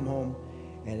 I would come home,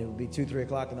 and it would be 2, 3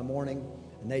 o'clock in the morning,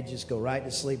 and they'd just go right to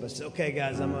sleep. I said, okay,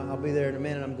 guys, I'll be there in a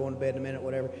minute. I'm going to bed in a minute,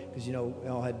 whatever, because, we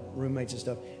all had roommates and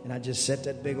stuff. And I just set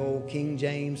that big old King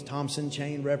James Thompson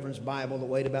chain reference Bible that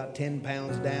weighed about 10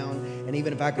 pounds down. And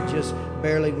even if I could just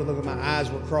barely, look at my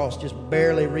eyes were crossed, just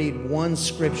barely read one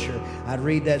scripture, I'd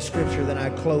read that scripture, then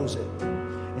I'd close it.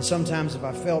 And sometimes if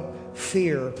I felt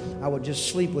fear, I would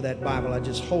just sleep with that Bible. I'd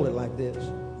just hold it like this.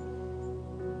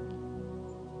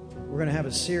 We're going to have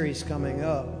a series coming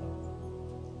up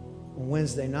on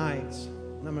Wednesday nights,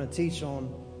 and I'm going to teach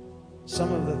on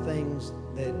some of the things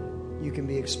that you can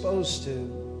be exposed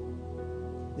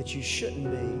to that you shouldn't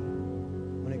be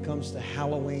when it comes to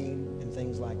Halloween and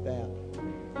things like that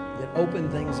open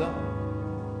things up,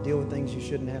 deal with things you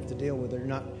shouldn't have to deal with, or you're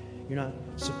not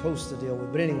supposed to deal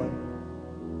with. But anyway,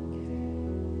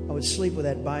 I would sleep with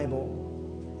that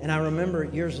Bible, and I remember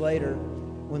years later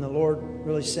when the Lord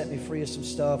really set me free of some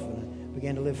stuff and I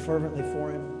began to live fervently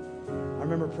for Him. I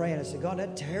remember praying. I said, God,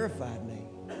 that terrified me.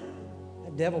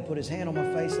 That devil put his hand on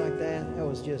my face like that. That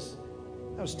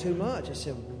was too much. I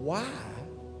said, why?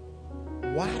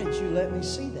 Why did you let me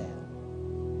see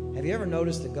that? Have you ever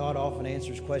noticed that God often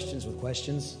answers questions with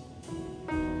questions?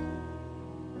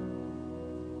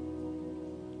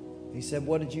 He said,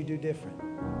 what did you do different?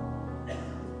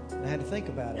 And I had to think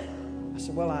about it. I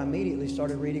said, well, I immediately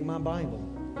started reading my Bible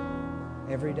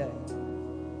every day.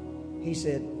 He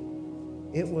said,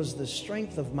 it was the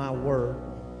strength of my word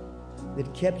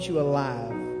that kept you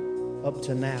alive up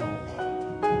to now.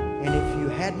 And if you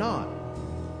had not,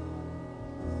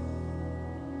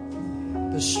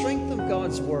 the strength of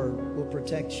God's word will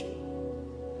protect you.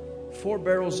 4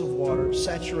 barrels of water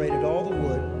saturated all the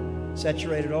wood,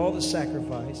 saturated all the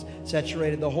sacrifice,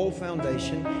 saturated the whole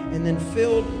foundation, and then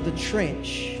filled the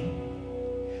trench.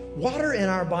 Water in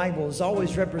our Bible is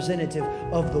always representative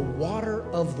of the water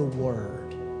of the Word.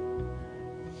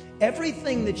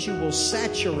 Everything that you will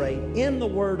saturate in the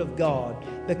Word of God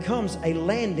becomes a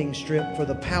landing strip for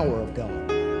the power of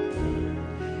God.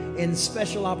 In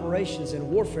special operations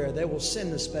in warfare, they will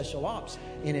send the special ops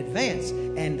in advance,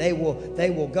 and they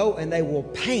will go and they will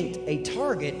paint a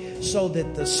target so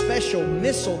that the special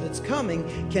missile that's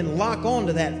coming can lock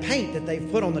onto that paint that they've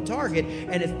put on the target.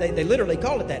 And if they literally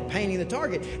call it that, painting the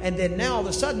target. And then now all of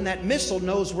a sudden that missile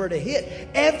knows where to hit.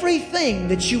 Everything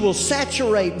that you will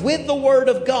saturate with the Word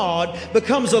of God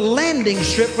becomes a landing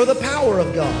strip for the power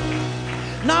of God.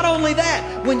 Not only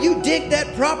that, when you dig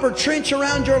that proper trench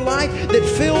around your life that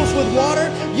fills with water,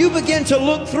 you begin to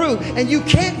look through, and you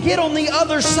can't get on the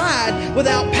other side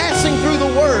without passing through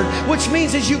the Word, which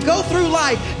means as you go through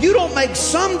life, you don't make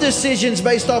some decisions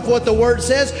based off what the Word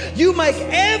says. You make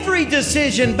every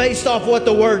decision based off what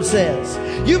the Word says.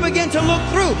 You begin to look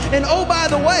through, and oh, by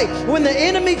the way, when the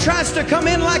enemy tries to come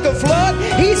in like a flood,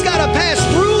 he's got to pass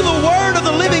through the Word of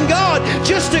the living God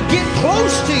just to get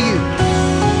close to you.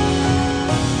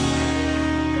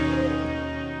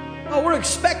 We're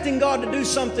expecting God to do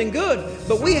something good,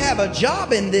 but we have a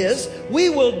job in this. We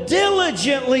will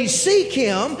diligently seek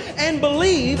Him and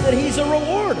believe that He's a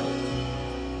rewarder.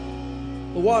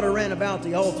 The water ran about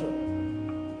the altar,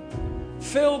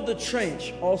 filled the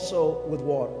trench also with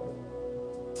water.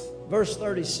 Verse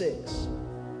 36.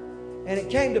 And it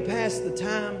came to pass the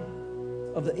time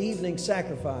of the evening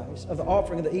sacrifice, of the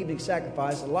offering of the evening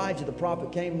sacrifice, Elijah the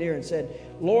prophet came near and said,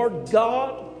 Lord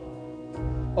God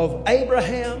of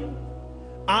Abraham,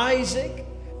 Isaac,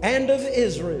 and of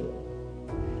Israel,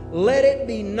 let it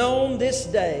be known this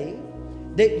day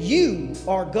that you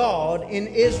are God in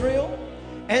Israel,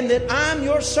 and that I'm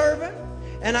your servant,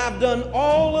 and I've done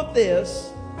all of this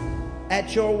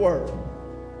at your word.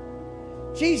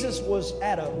 Jesus was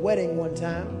at a wedding one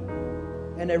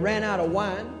time, and they ran out of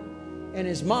wine, and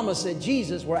his mama said,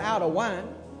 Jesus, we're out of wine.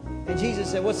 And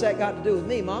Jesus said, what's that got to do with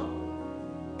me,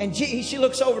 Mom? And she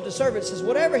looks over at the servant and says,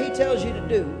 whatever he tells you to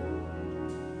do,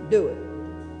 do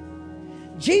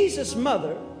it. Jesus'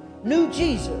 mother knew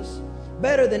Jesus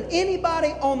better than anybody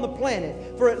on the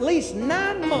planet. For at least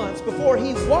 9 months before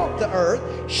he walked the earth,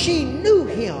 she knew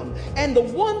him. And the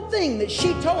one thing that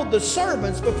she told the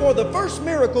servants before the first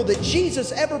miracle that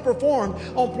Jesus ever performed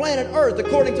on planet earth,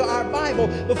 according to our Bible,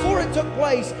 before it took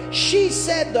place, she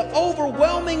said the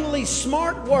overwhelmingly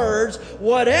smart words,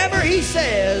 whatever he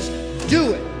says,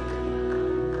 do it.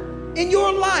 In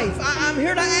your life, I'm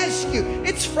here to ask you,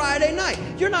 it's Friday night.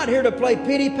 You're not here to play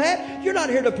pity pat. You're not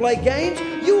here to play games.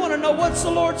 You want to know what's the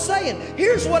Lord saying.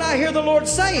 Here's what I hear the Lord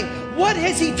saying. What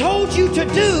has He told you to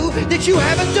do that you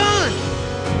haven't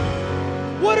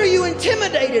done? What are you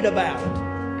intimidated about?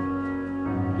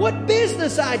 What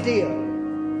business idea?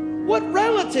 What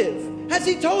relative has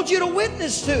He told you to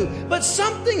witness to? But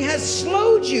something has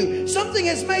slowed you. Something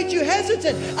has made you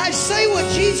hesitant. I say what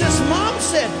Jesus' mom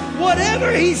said.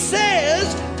 Whatever He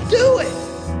says, do it.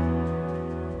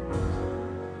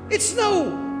 It's no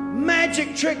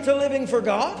magic trick to living for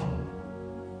God.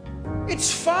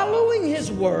 It's following His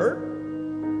word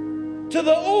to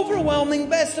the overwhelming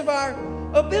best of our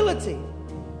ability.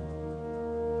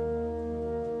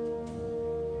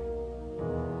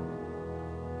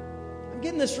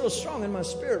 Getting this real strong in my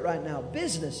spirit right now.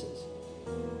 Businesses.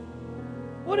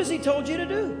 What has He told you to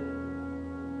do?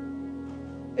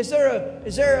 Is there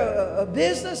a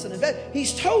business?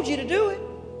 He's told you to do it.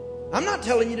 I'm not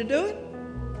telling you to do it.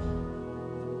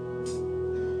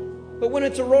 But when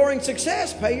it's a roaring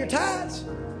success, pay your tithes.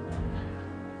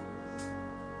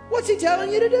 What's He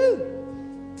telling you to do?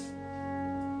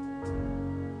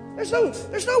 There's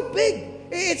no big.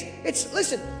 It's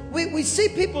listen. We see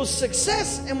people's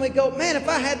success and we go, man, if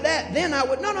I had that, then I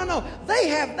would. No. They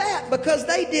have that because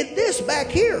they did this back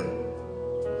here.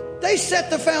 They set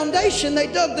the foundation. They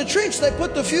dug the trench. They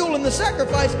put the fuel and the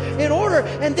sacrifice in order.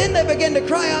 And then they began to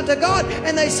cry out to God.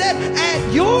 And they said,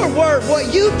 at your word,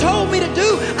 what you told me to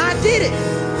do, I did it.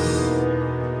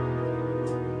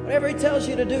 Whatever he tells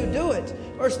you to do, do it.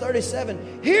 Verse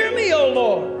 37, hear me, O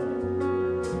Lord.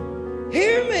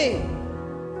 Hear me,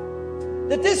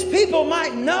 that this people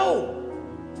might know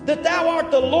that thou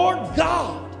art the Lord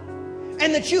God,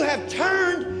 and that you have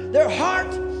turned their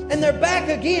heart and their back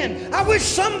again. I wish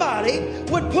somebody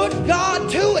would put God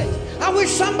to it. I wish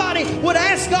somebody would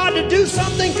ask God to do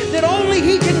something that only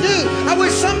He can do. I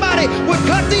wish somebody would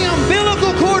cut the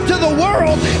umbilical cord to the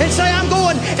world and say, I'm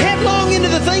going headlong into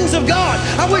the things of God.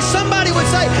 I wish somebody would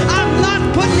say, I'm not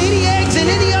putting any eggs in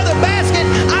any other basket.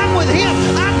 I'm with Him.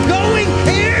 I'm going.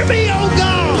 Hear me, oh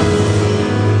God.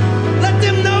 Let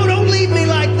them know, don't leave me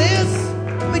like this.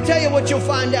 Let me tell you what you'll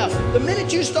find out. The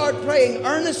minute you start praying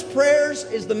earnest prayers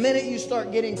is the minute you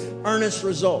start getting earnest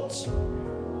results.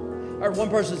 I heard one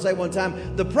person say one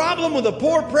time, the problem with a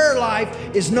poor prayer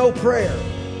life is no prayer.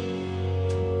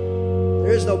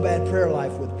 There is no bad prayer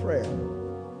life with prayer.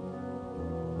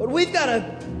 But we've got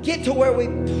to get to where we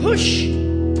push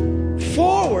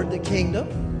forward the kingdom.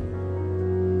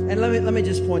 And let me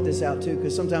just point this out too,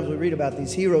 because sometimes we read about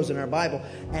these heroes in our Bible,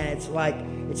 and it's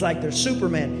like they're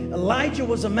Superman. Elijah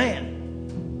was a man.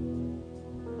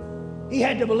 He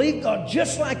had to believe God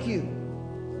just like you,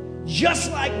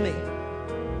 just like me.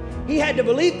 He had to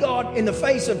believe God in the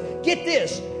face of, get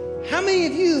this, how many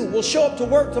of you will show up to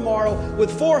work tomorrow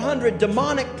with 400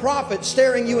 demonic prophets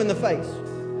staring you in the face?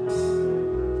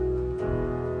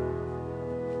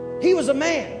 He was a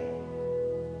man.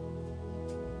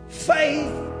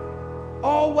 Faith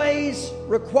always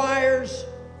requires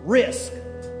risk.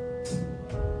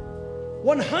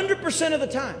 100% of the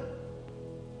time.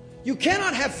 You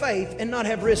cannot have faith and not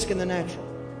have risk in the natural.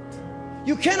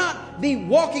 You cannot be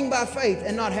walking by faith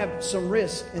and not have some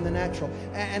risk in the natural.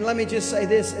 And let me just say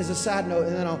this as a side note,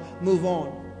 and then I'll move on.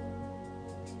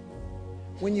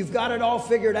 When you've got it all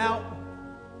figured out,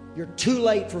 you're too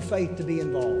late for faith to be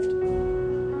involved.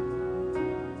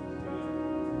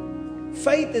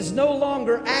 Faith is no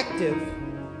longer active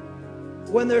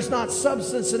when there's not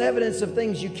substance and evidence of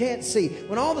things you can't see.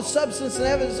 When all the substance and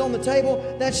evidence is on the table,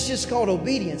 that's just called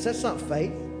obedience. That's not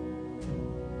faith.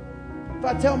 If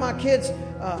I tell my kids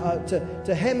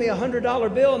to hand me a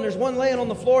 $100 bill and there's one laying on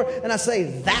the floor and I say,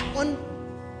 that one,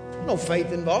 no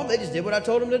faith involved. They just did what I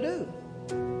told them to do.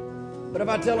 But if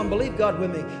I tell them, believe God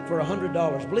with me for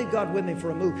 $100, believe God with me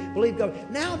for a move, believe God,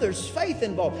 now there's faith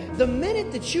involved. The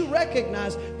minute that you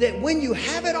recognize that when you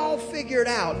have it all figured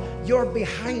out, you're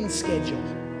behind schedule.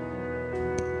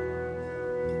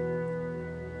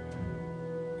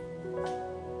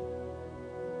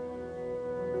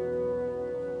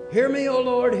 Hear me, O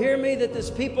Lord, hear me, that this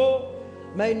people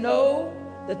may know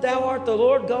that thou art the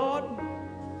Lord God,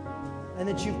 and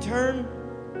that you've turned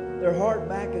their heart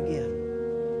back again.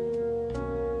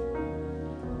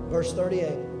 Verse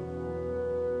 38.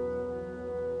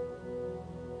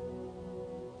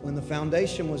 When the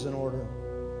foundation was in order,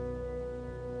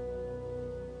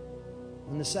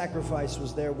 when the sacrifice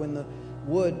was there, when the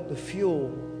wood, the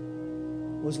fuel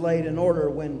was laid in order,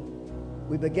 when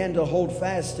we began to hold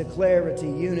fast to clarity,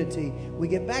 unity, we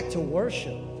get back to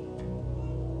worship.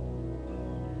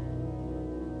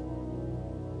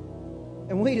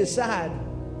 And we decide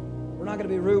we're not going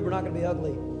to be rude, we're not going to be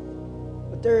ugly,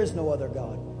 but there is no other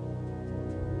God.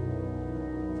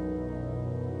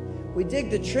 We dig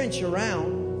the trench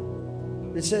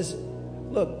around that says,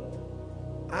 look,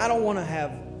 I don't want to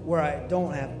have where I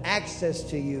don't have access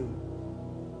to you.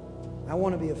 I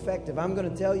want to be effective. I'm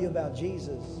going to tell you about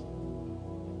Jesus.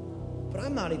 But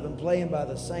I'm not even playing by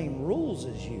the same rules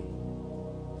as you.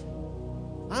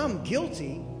 I'm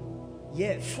guilty,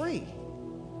 yet free.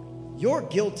 You're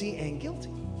guilty and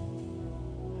guilty.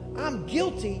 I'm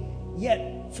guilty,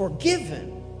 yet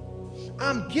forgiven.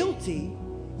 I'm guilty,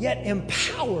 yet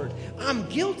empowered. I'm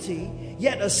guilty,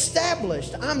 yet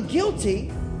established. I'm guilty,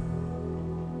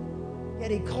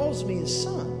 yet He calls me His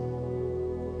son.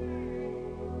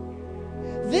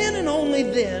 Then and only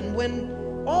then, when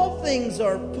all things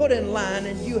are put in line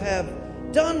and you have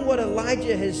done what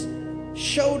Elijah has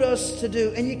showed us to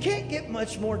do, and you can't get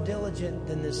much more diligent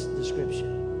than this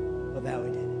description of how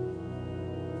he did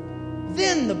it.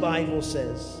 Then the Bible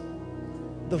says,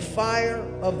 the fire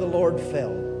of the Lord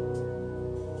fell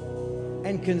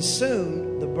and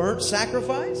consumed the burnt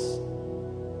sacrifice,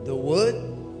 the wood,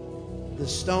 the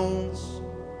stones,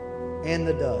 and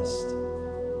the dust.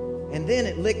 And then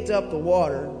it licked up the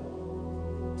water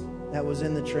that was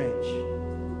in the trench.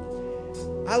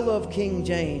 I love King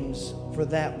James for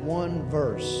that one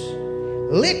verse.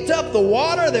 licked up the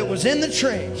water that was in the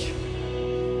trench.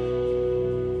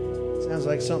 Sounds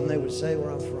like something they would say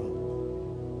where I'm from.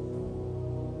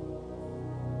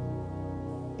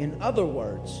 In other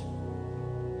words,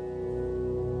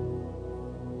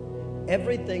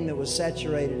 everything that was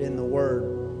saturated in the Word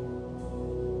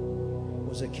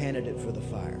was a candidate for the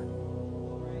fire.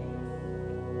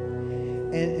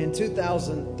 And in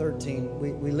 2013,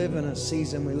 we live in a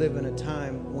season, we live in a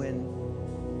time when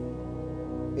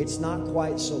it's not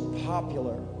quite so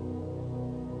popular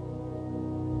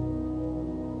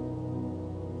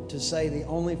to say the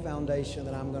only foundation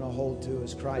that I'm going to hold to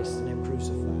is Christ and Him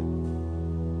crucified.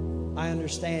 I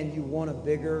understand you want a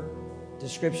bigger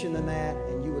description than that,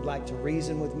 and you would like to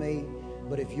reason with me,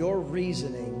 but if your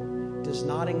reasoning does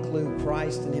not include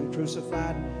Christ and Him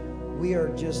crucified, we are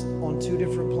just on two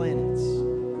different planets.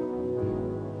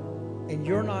 And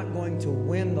you're not going to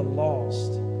win the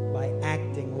lost by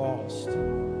acting lost.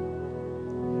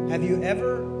 Have you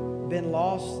ever been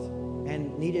lost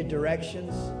and needed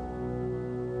directions?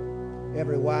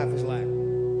 Every wife is like,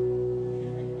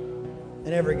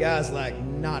 and every guy's like,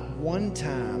 not one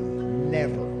time,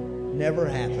 never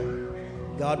happened.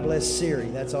 God bless Siri,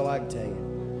 that's all I can tell you.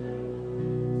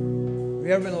 Have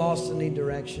you ever been lost and need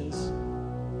directions?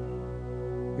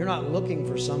 You're not looking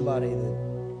for somebody that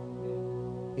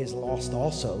is lost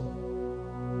also.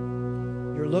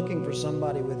 You're looking for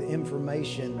somebody with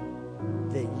information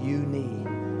that you need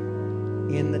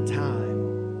in the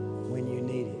time when you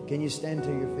need it. Can you stand to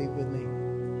your feet with me?